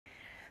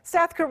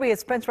South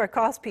Korea's benchmark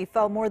KOSPI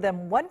fell more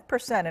than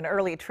 1% in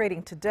early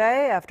trading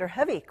today after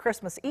heavy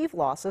Christmas Eve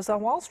losses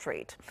on Wall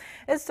Street.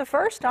 It's the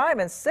first time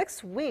in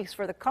 6 weeks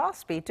for the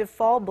KOSPI to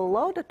fall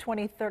below the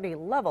 2030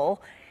 level,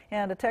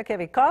 and the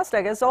tech-heavy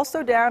KOSDAQ is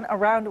also down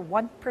around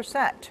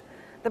 1%.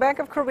 The Bank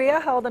of Korea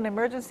held an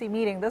emergency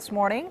meeting this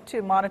morning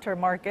to monitor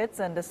markets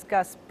and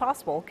discuss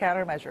possible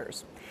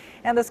countermeasures.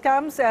 And this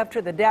comes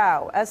after the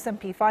Dow,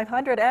 S&P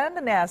 500, and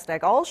the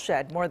Nasdaq all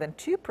shed more than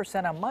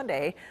 2% on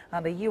Monday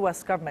on the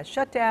U.S. government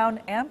shutdown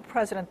and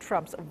President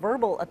Trump's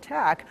verbal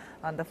attack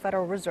on the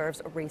Federal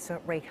Reserve's recent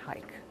rate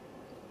hike.